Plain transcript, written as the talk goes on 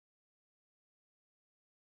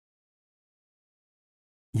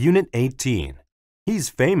Unit 18. He's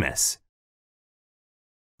famous.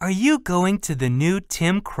 Are you going to the new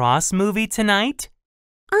Tim Cross movie tonight?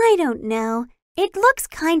 I don't know. It looks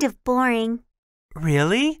kind of boring.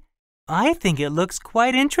 Really? I think it looks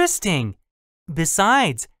quite interesting.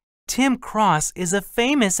 Besides, Tim Cross is a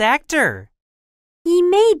famous actor. He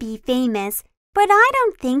may be famous, but I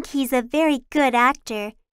don't think he's a very good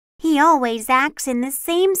actor. He always acts in the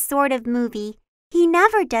same sort of movie. He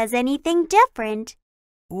never does anything different.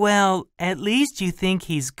 Well, at least you think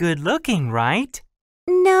he's good-looking, right?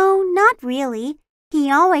 No, not really. He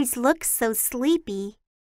always looks so sleepy.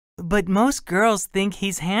 But most girls think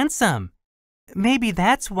he's handsome. Maybe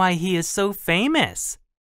that's why he is so famous.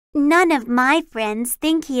 None of my friends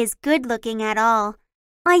think he is good-looking at all.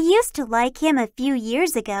 I used to like him a few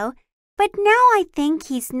years ago, but now I think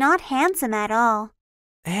he's not handsome at all.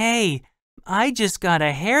 Hey, I just got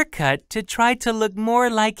a haircut to try to look more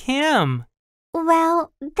like him.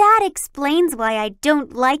 Well, that explains why I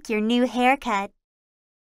don't like your new haircut.